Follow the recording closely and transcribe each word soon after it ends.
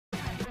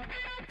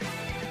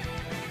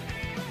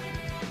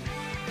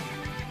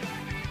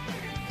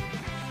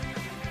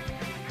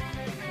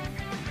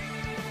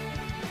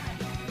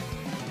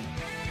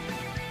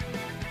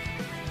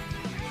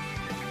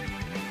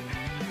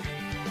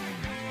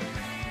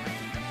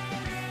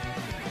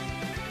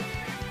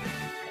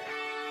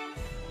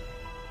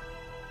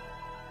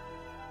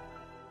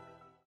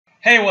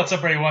Hey, what's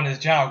up everyone,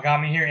 it's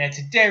GagaKaro here, and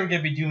today we're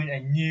going to be doing a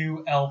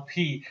new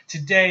LP.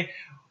 Today,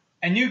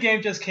 a new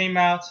game just came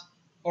out,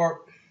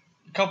 or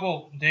a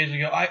couple days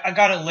ago. I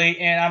got it late,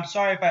 and I'm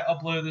sorry if I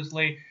uploaded this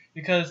late,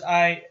 because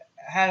I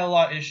had a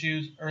lot of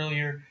issues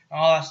earlier, and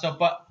all that stuff,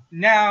 but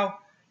now,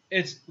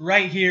 it's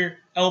right here,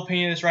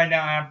 LPing this right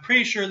now, and I'm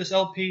pretty sure this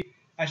LP,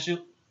 I'm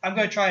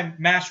going to try and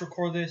mass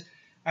record this.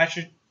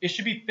 It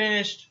should be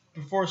finished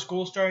before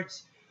school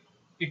starts,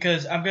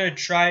 because I'm gonna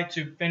try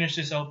to finish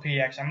this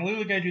LP. Actually, I'm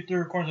literally gonna do 3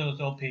 recordings of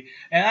this LP,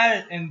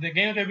 and the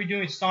game I'm gonna be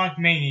doing is Sonic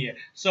Mania.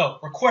 So,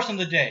 question of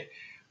the day: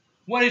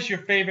 what is your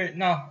favorite?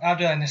 No, I'll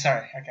do that.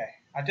 Sorry, okay,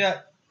 I'll do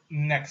that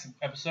next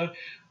episode.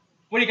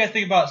 What do you guys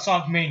think about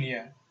Sonic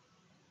Mania?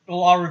 A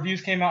lot of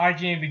reviews came out.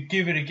 IGN would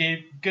give it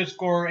a good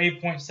score,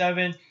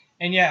 8.7.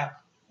 And yeah,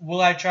 will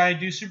I try to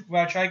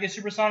get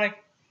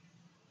Supersonic?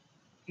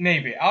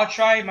 Maybe. I'll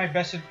try my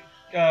best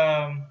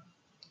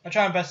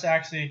to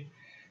actually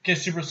get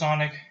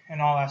Supersonic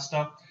and all that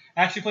stuff.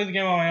 I actually played the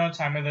game on my own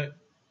time, and the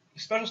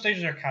special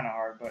stages are kind of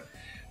hard,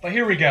 but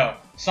here we go.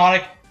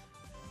 Sonic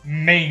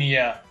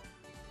Mania.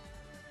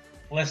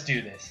 Let's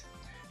do this.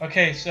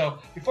 Okay, so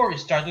before we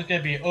start, there's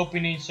gonna be an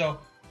opening. So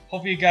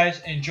hopefully you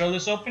guys enjoy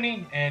this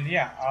opening, and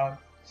yeah, I'll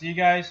see you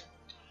guys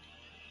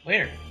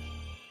later.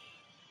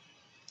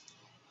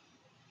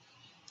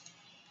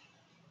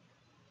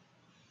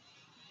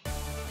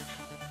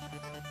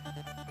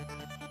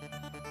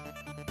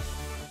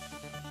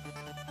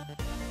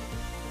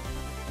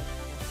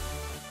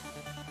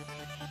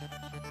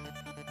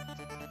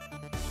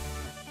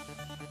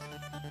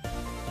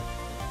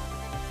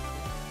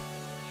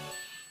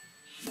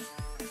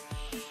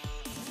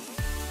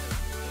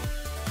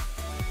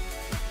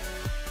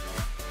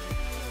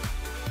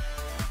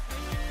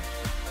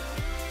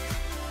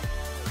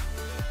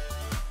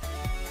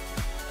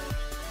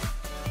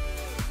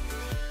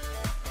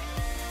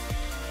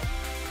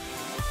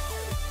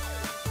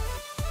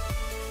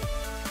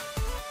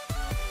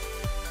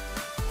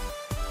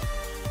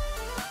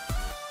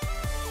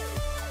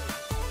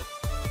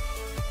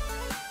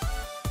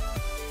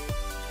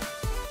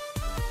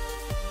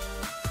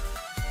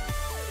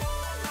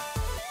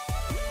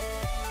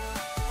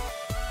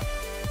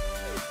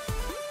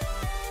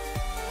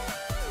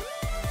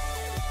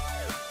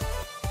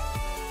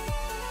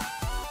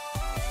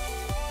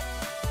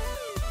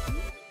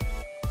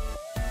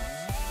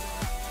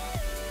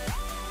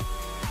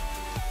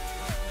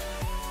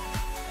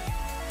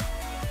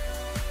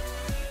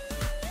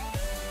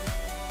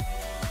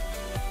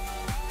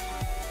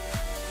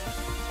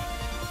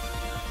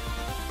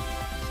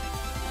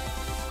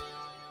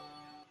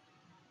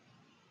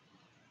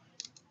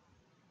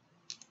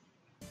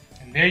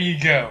 And there you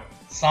go,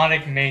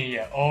 Sonic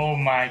Mania. Oh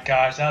my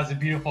gosh, that was a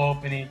beautiful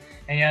opening.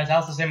 And yeah, that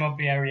was the same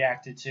opening I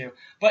reacted to.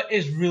 But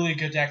it's really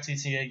good to actually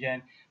see it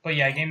again. But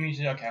yeah, game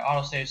music, okay,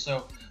 autosave.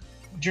 So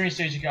during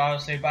stage you can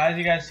autosave. But as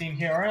you guys seen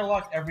here, I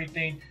unlocked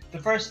everything. The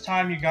first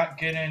time you get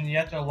in, you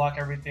have to unlock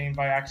everything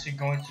by actually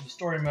going to the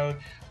story mode.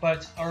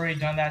 But I already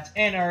done that,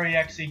 and I already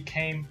actually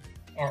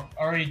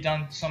already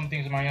done some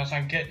things in my own, so I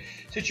can get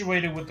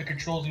situated with the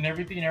controls and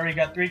everything, and I already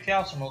got 3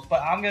 Chaos Emeralds,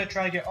 but I'm going to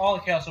try to get all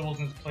the Chaos Emeralds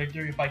in this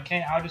playthrough. If I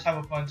can't, I'll just have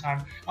a fun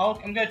time.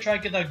 I'm going to try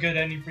to get that good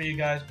ending for you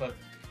guys, but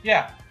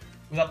yeah,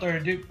 without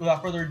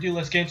further ado,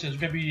 let's get into this.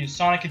 We're going to be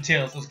Sonic and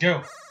Tails. Let's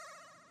go!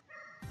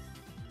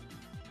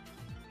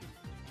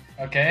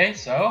 Okay,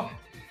 so,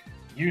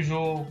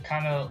 usual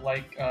kind of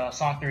like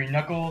Sonic 3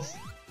 Knuckles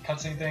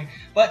cutscene thing,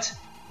 but,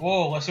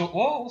 whoa, what's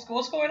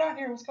going on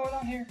here? What's going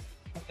on here?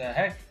 What the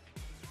heck?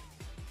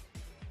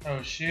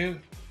 Oh shoot!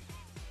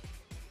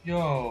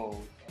 Yo,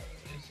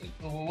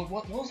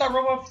 what was that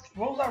robot?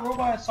 What was that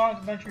robot at Sonic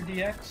Adventure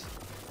DX?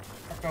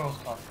 I forgot what it was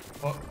called.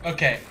 Well,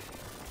 okay,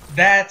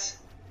 that's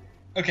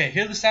okay.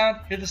 Hear the sound.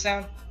 Hear the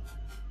sound.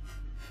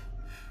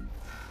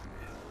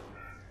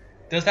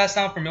 Does that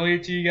sound familiar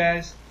to you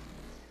guys?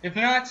 If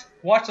not,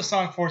 watch the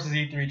Sonic Forces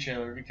E3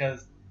 trailer,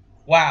 because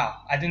wow,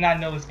 I did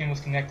not know this game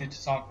was connected to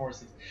Sonic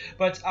Forces.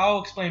 But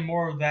I'll explain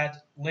more of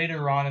that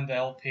later on in the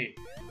LP.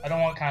 I don't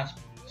want to kind of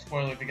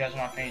spoiler if you guys are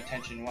not paying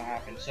attention to what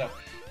happened. So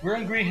we're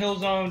in Green Hill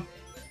Zone,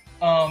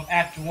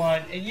 Act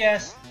 1, and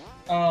yes,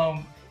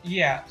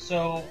 yeah.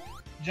 So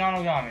John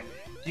Ogami,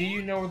 do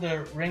you know where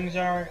the rings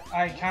are?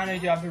 I kind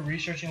of do. I've been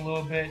researching a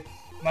little bit.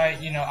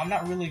 I'm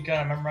not really good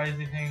at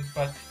memorizing things,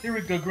 but here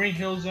we go. Green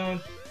Hill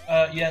Zone.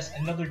 Yes,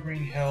 another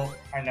Green Hill.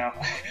 I know.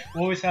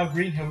 We always have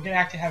Green Hill. We're gonna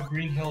actually have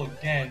Green Hill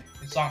again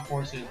in Sonic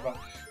Forces, but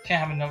can't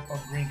have enough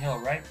of Green Hill,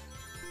 right?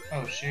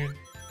 Oh shoot.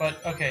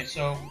 But okay,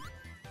 so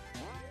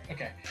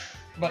okay.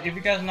 But if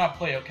you guys have not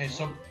played, okay,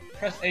 so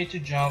press A to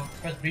jump,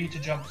 press B to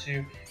jump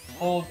to,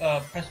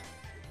 press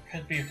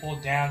B,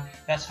 hold down.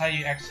 That's how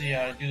you actually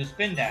do the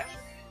spin dash.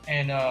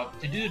 And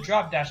to do the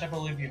drop dash, I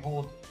believe you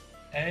hold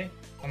A.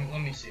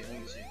 Let me see.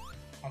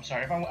 I'm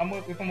sorry if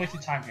I'm wasting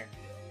time here.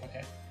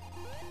 Okay.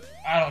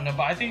 I don't know,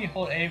 but I think you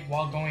hold A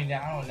while going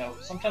down. I don't know.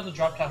 Sometimes the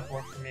drop dash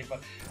works for me,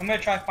 but I'm gonna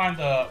try to find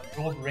the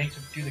gold ring to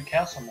do the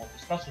castle mode, the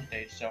special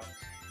stage. So,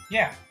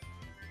 yeah.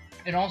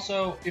 And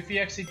also, if you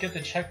actually get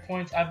the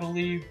checkpoints, I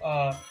believe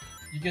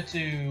you get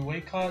to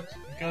wake cut,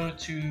 go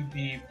to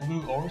the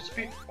blue orb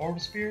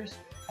spears,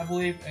 I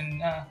believe,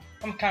 and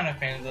I'm kind of a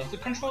fan of those. The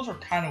controls are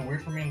kind of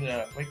weird for me in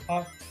the wake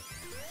cut.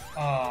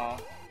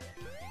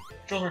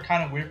 Controls are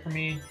kind of weird for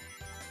me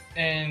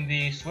in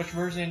the Switch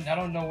version. I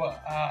don't know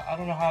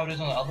how it is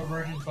on the other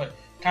versions, but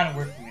kind of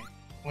weird for me.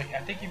 Wait, I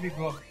think if you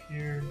go up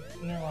here,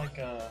 isn't there like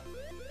a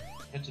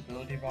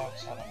visibility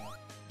box? I don't know.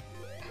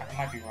 I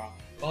might be wrong.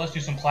 But let's do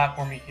some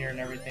platforming here and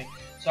everything.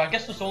 So I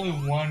guess there's only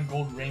one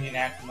gold ring in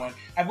Act 1.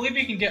 I believe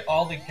you can get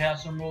all the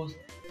Chaos Emeralds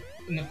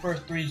in the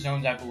first 3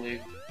 zones, I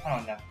believe. I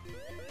don't know.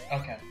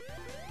 Okay.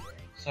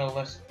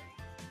 So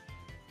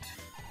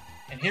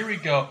and here we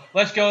go.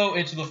 Let's go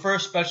into the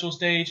first special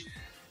stage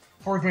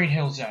for Green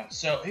Hill Zone.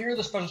 So here are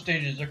the special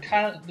stages. They're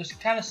kind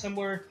of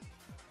similar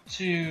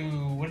to,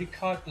 what do you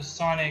call it? The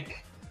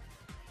Sonic.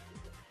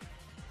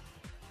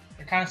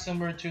 They're kind of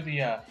similar to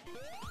the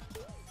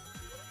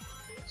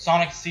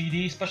Sonic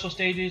CD special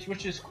stages,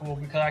 which is cool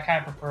because I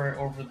kind of prefer it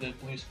over the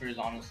blue spears,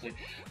 honestly.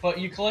 But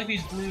you collect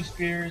these blue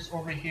spears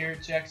over here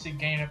to actually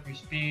gain up your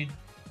speed,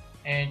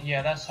 and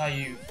yeah, that's how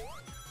you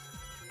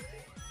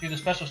do the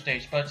special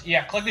stage. But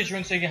yeah, collect these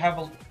rings so you can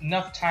have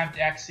enough time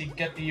to actually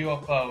get the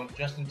UFO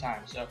just in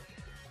time. So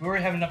we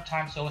already have enough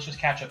time, so let's just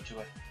catch up to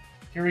it.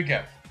 Here we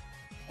go.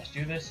 Let's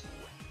do this.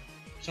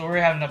 So we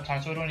already have enough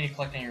time, so we don't need to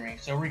collect any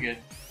rings, so we're good.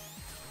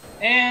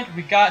 And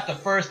we got the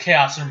first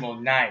Chaos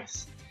Emerald.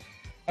 Nice.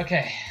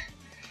 Okay,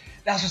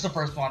 that's just the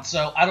first one,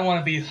 so I don't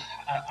want to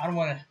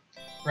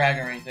brag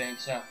or anything,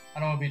 so I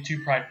don't want to be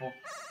too prideful.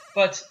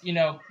 But, you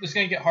know, it's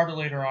going to get harder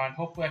later on.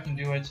 Hopefully I can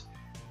do it,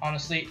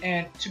 honestly.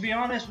 And to be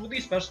honest, with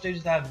these special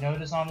stages that I've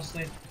noticed,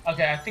 honestly,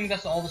 okay, I think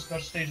that's all the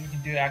special stages we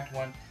can do Act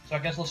 1, so I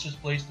guess let's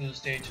just blaze through the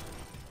stage.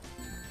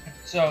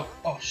 So,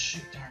 oh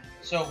shoot, darn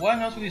it. So what I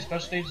noticed with these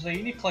special stages is that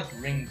you need to collect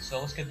rings, so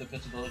let's get the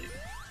visibility.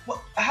 What?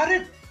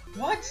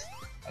 What?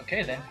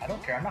 Okay then, I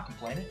don't care, I'm not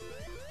complaining.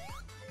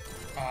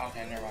 Oh,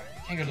 okay, never mind. I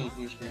can't go to the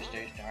blue spear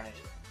stage, darn it.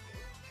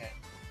 Okay.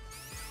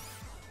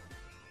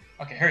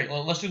 Okay, hurry,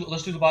 let's do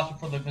the boss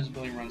before the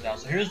invisibility runs out.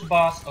 So here's the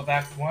boss of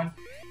Act 1.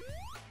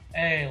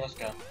 Hey, let's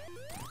go.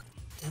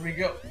 Here we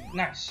go.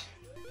 Nice.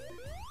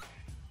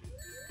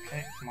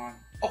 Okay, come on.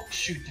 Oh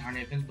shoot, darn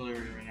it, invisibility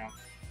right now.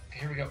 Okay,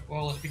 here we go.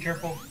 Well, let's be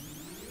careful.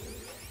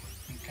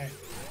 Okay.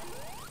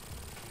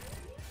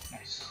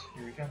 Nice.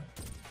 Here we go.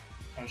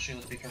 Oh shoot,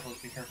 let's be careful,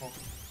 let's be careful.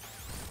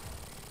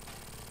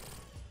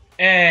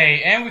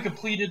 Hey, and we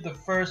completed the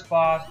first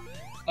boss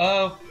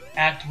of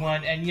Act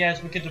 1, and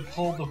yes, we get to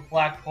pull the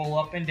flagpole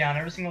up and down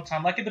every single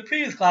time, like in the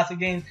previous classic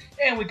games,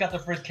 and we got the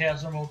first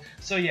Chaos Emerald.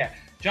 So yeah,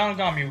 John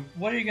Ogami,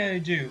 what are you going to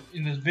do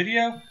in this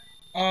video?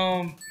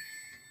 I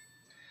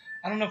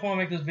don't know if I want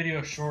to make this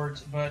video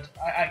short, but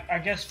I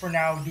guess for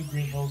now, we'll do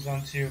Green Hill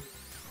Zone 2,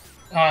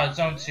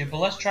 but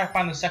let's try to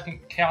find the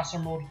second Chaos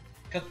Emerald,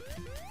 because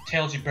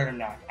Tails, you better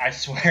not. I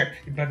swear,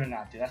 you better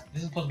not do that.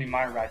 This is supposed to be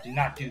my ride. Do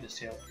not do this,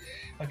 Tails.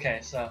 Okay,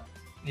 so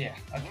yeah.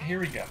 Okay, here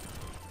we go.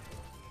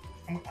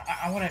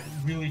 I want to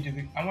really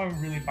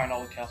find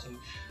all the Chaos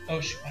Emeralds. Oh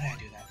shoot, why did I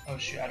do that? Oh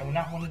shoot, I do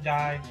not want to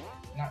die.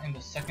 Not in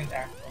the second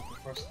act of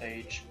the first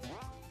stage.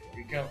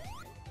 Here we go.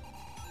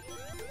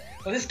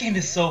 But this game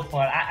is so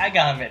fun. I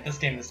gotta admit, this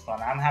game is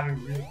fun. I'm having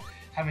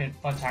a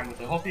fun time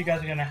with it. Hopefully, you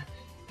guys are gonna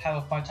have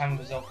a fun time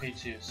with this LP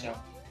too. So,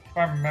 if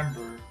I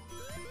remember,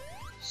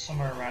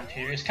 somewhere around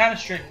here. It's kind of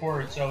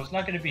straightforward, so it's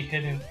not going to be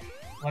hidden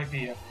like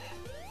the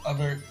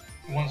other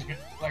ones,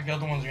 are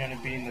going to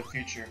be in the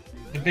future.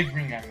 The big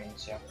ring, I mean.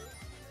 So,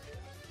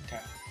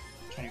 okay,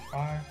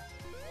 25.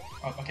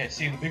 Oh, okay,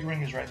 see, the big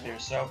ring is right there.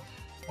 So,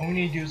 what we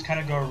need to do is kind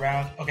of go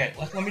around. Okay,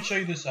 let me show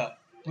you this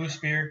blue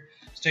spear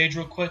stage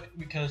real quick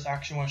because I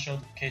actually want to show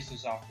the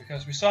cases off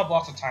because we still have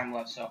lots of time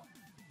left, so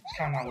it's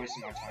kind of not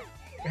wasting my time.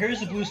 But here's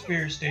the blue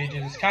spear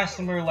stages. It's kind of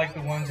similar like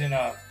the ones in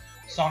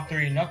Sonic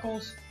 3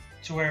 Knuckles.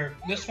 To where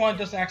this one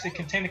doesn't actually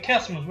contain the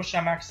Chaos Emeralds, which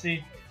I'm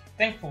actually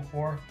thankful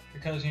for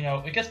because, you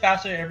know, it gets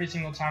faster every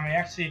single time. And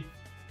actually,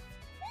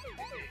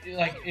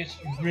 it's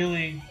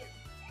really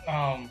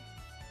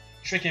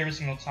tricky every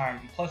single time.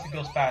 Plus, it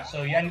goes fast.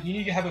 So yeah, you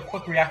need to have a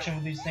quick reaction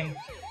with these things,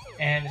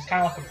 and it's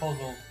kind of like a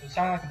puzzle. It's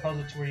kind of like a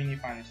puzzle to where you need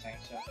to find these things.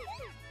 So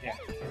yeah,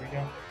 there we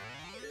go.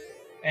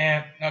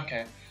 And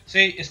okay,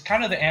 see, it's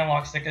kind of the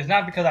analog stick. It's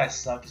not because I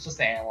suck. It's just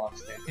the analog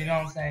stick. You know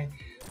what I'm saying?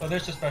 But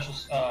there's a special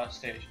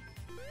stage.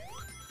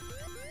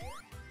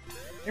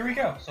 Here we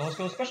go. So let's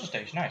go to special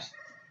stage. Nice.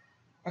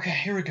 Okay,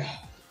 here we go.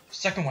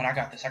 Second one. I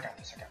got this. Okay.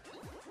 Let's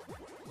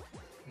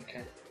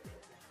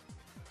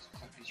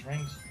collect these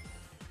rings.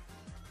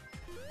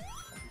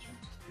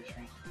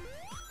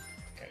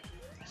 Okay,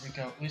 here we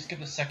go. At least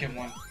get the second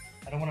one.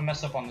 I don't want to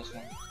mess up on this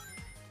one.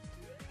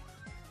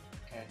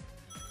 Okay,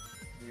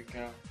 here we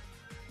go.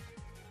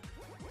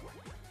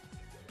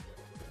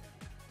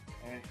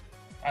 Okay.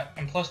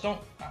 And plus,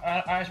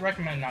 I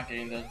recommend not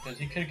getting those because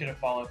you could get a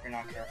follow if you're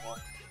not careful.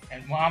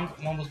 And I'm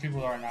one of those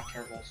people that are not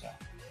careful, so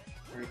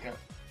here we go.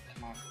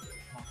 Come on,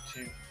 Mach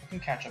 2. We can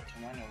catch up to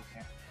him.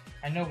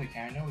 I know we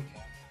can.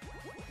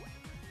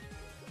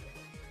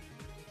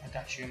 I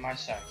got you in my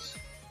sights.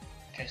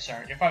 Okay,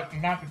 sorry. If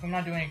I'm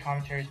not doing any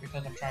commentaries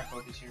because I'm trying to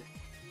focus here.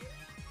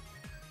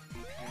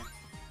 Okay.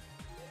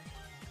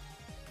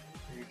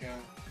 Here we go.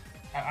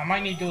 I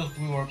might need those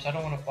blue orbs. I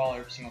don't want to fall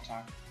every single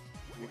time.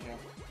 Here we go.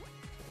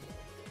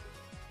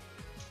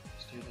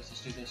 Let's do this.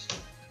 Let's do this.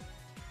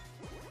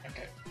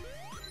 Okay.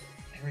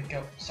 Here we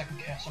go. Second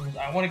chaos emerald.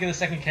 I want to get a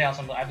second chaos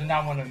emerald. I do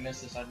not want to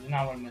miss this. I do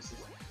not want to miss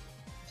this.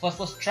 Plus,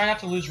 let's try not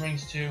to lose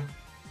rings too.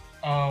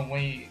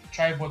 When you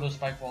try to avoid those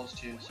spike walls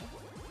too. So.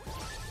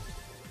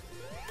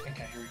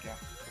 Okay, here we go.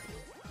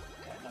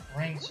 Got enough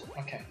rings.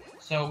 Okay,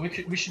 so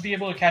we should be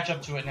able to catch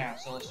up to it now.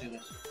 So let's do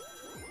this.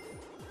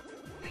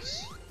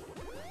 Nice.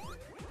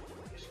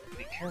 Just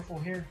be careful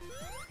here.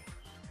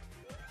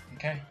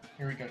 Okay,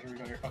 here we go. Here we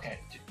go. Here. Okay,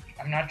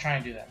 I'm not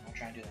trying to do that. I'm not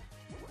trying to do that.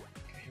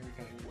 Okay, here we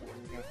go. Here we go.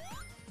 Here we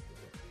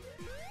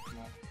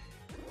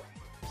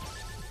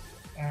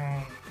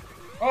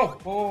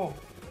go.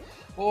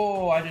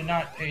 Oh, I did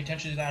not pay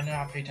attention to that. I did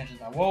not pay attention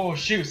to that. Whoa,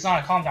 shoot,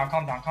 Sonic, calm down,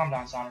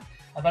 Sonic.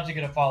 I'm about to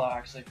get a fallout,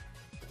 actually.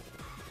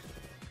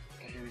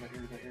 Okay, here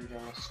we go.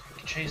 Let's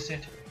chase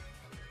it.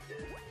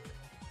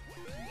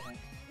 Okay.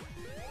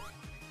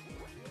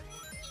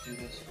 Let's do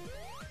this.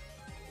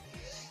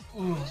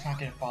 Ooh, let's not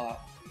get a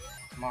fallout.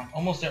 Come on,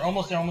 almost there. We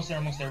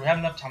have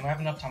enough time.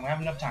 Come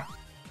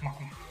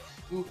on.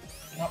 Ooh,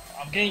 no,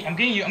 I'm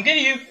getting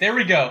you. There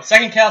we go.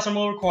 Second chaos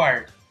emerald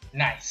required.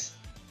 Nice.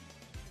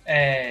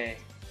 Hey.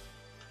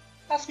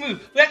 That's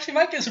smooth. We actually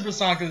might get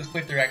Supersonic in this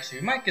playthrough, actually.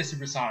 We might get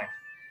Supersonic.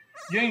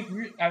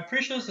 I'm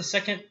pretty sure it's the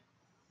second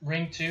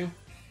ring, too.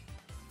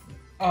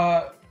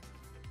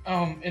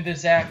 In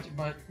this act,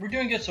 but we're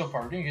doing good so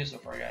far. Guys.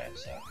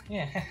 So,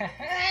 yeah.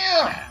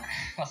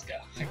 Let's go.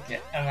 Okay.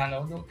 I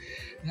don't know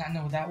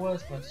what that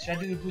was, but should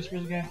I do the blue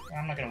spears again?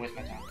 I'm not gonna waste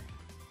my time.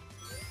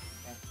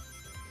 Okay.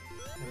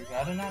 Here we go.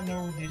 I do not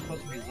know where these are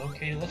supposed to be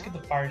located. Let's get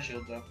the fire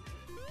shield, though.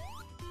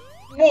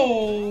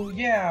 Whoa!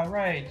 Yeah,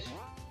 right.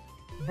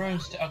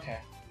 Burns. Okay.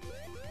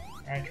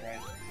 Right.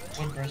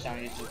 Wood burns down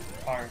into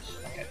fires.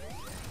 Okay.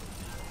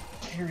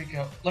 Here we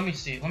go. Let me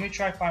see. Let me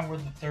try to find where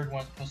the third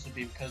one's supposed to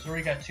be because we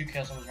already got 2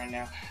 chaos emeralds right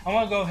now. I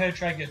want to go ahead and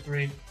try to get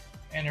 3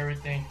 and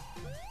everything.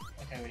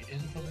 Okay, wait.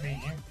 Is it supposed to be in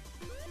here?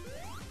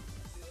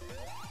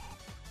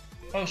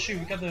 Oh shoot!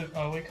 We got the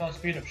what do you call it?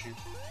 Speed up shoes.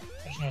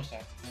 I just noticed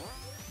that.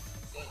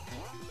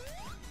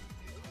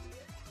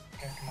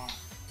 Okay, come on.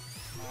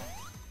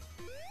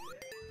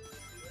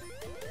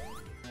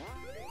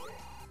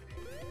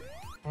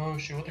 Oh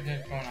shoot, what the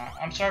heck is going on?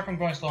 I'm sorry if I'm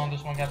going slow on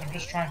this one, guys. I'm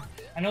just trying.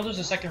 I know there's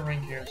a second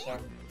ring here, so.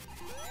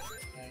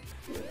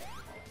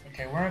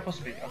 Okay, where am I supposed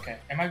to be? Okay,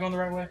 am I going the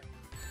right way?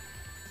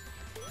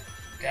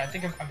 Okay, I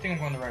think I'm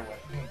going the right way.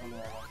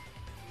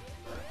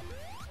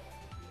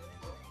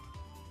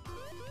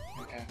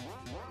 Okay.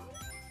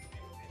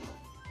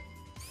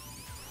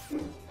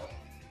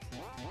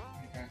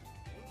 Okay.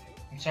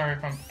 I'm sorry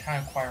if I'm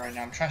kind of quiet right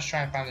now. I'm trying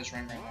to find this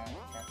ring right now.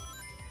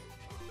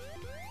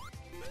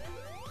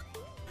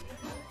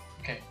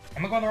 Okay,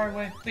 am I going the right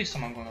way? Please tell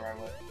me I'm going the right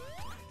way.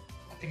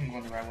 I think I'm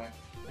going the right way.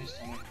 Please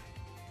tell me.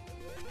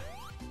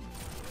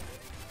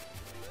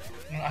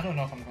 No, I don't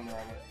know if I'm going the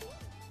right way.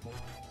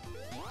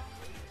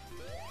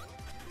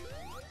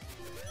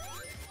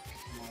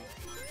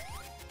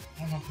 I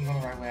don't know if I'm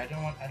going the right way. I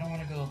don't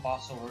want to go to the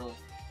boss so early.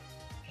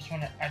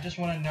 I just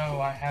want to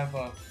know I have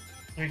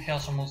 3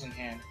 chaos emeralds in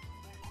hand.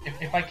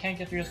 If I can't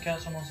get 3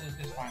 chaos emeralds,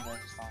 it's fine, guys.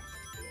 It's fine.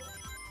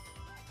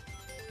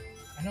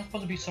 I know it's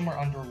supposed to be somewhere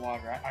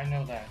underwater. I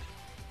know that.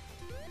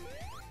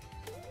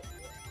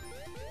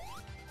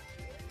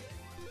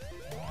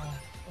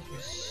 Supposed to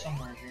be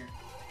somewhere here.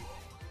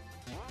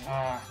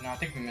 No, I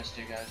think we missed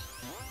it, guys.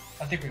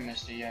 I think we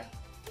missed it, yeah.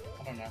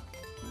 I don't know.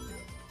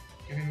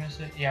 Did we miss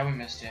it? Yeah, we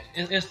missed it.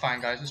 It's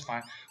fine, guys. It's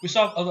fine. We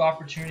still have other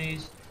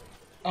opportunities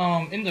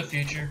in the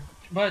future.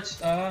 But,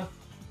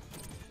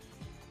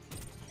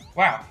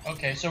 wow.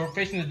 Okay, so we're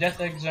facing the Death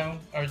Egg Zone,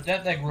 or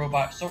Death Egg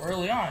Robot so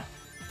early on.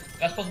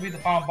 That's supposed to be the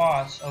final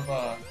boss of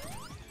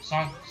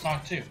Sonic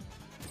 2. Okay.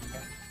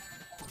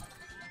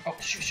 Oh,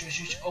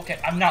 shoot. Okay,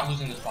 I'm not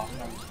losing this boss.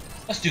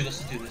 Let's do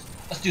this.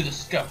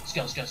 Let's go.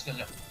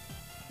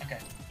 Okay.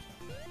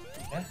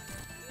 Okay.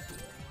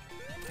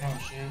 Oh,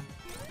 shoot.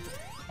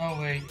 Oh,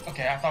 wait.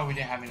 Okay, I thought we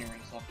didn't have any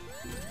rings left.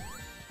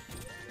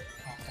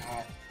 Oh,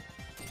 God.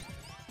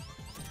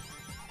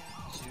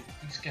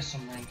 Let's get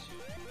some rings.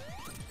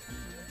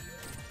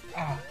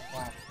 Ah,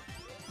 wow.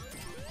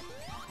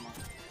 Come on.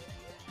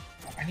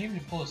 I need him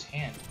to pull his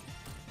hand.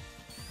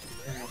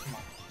 There we go, come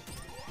on.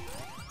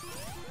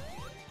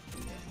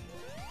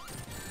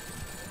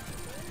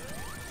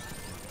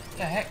 What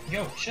the heck?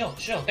 Yo, chill.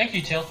 Thank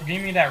you, Tails, for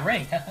giving me that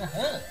ring.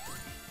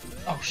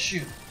 Oh,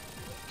 shoot.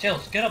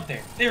 Tails, get up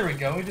there. There we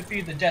go. We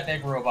defeated the Death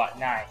Egg Robot.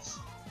 Nice.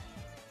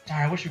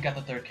 Darn, I wish we got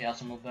the 3rd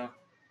Chaos Emerald, though.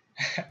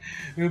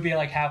 We would be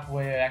like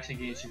halfway to actually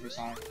getting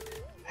Supersonic.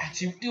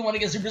 Actually, we do want to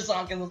get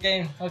Supersonic in this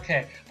game.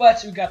 Okay,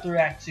 but we got through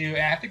Act 2,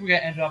 and I think we're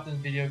going to end off this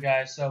video,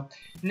 guys. So,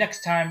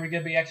 next time, we're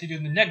going to be actually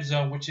doing the next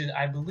zone, which is,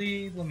 I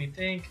believe, let me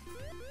think.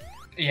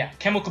 Yeah,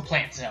 Chemical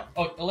Plant Zone.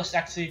 Oh, let's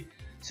actually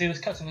see this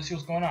cutscene. Let's see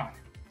what's going on.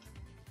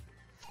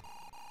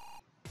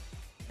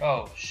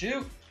 Oh,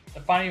 shoot!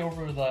 They're fighting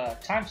over the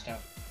time stone.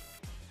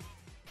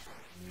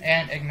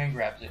 And Eggman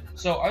grabs it.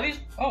 So are these...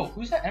 Oh,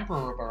 who's that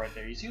Emperor robot right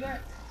there? You see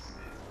that?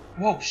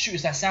 Whoa, shoot,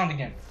 it's that sound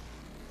again.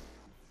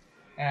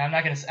 And I'm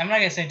not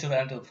gonna say until the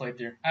end of the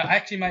playthrough. I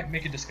actually might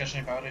make a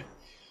discussion about it.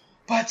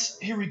 But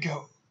here we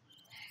go.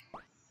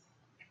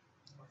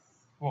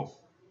 Whoa.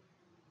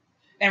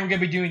 And we're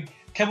gonna be doing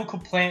Chemical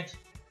Plant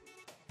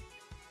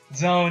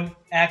Zone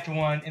Act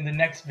 1 in the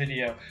next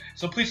video.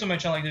 So please subscribe to my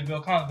channel, like the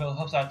video, comment below,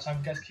 helps out a ton.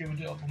 You guys can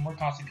do more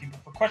content people.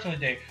 For question of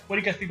the day, what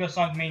do you guys think about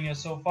Sonic Mania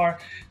so far?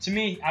 To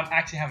me, I'm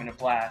actually having a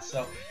blast.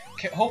 So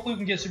hopefully we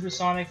can get Super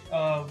Sonic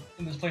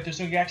in this playthrough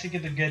so we can actually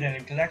get the good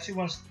ending, because I actually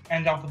want to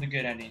end off with a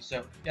good ending.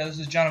 So yeah, this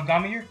is John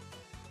Ogami here.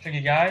 Check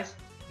you guys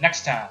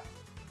next time.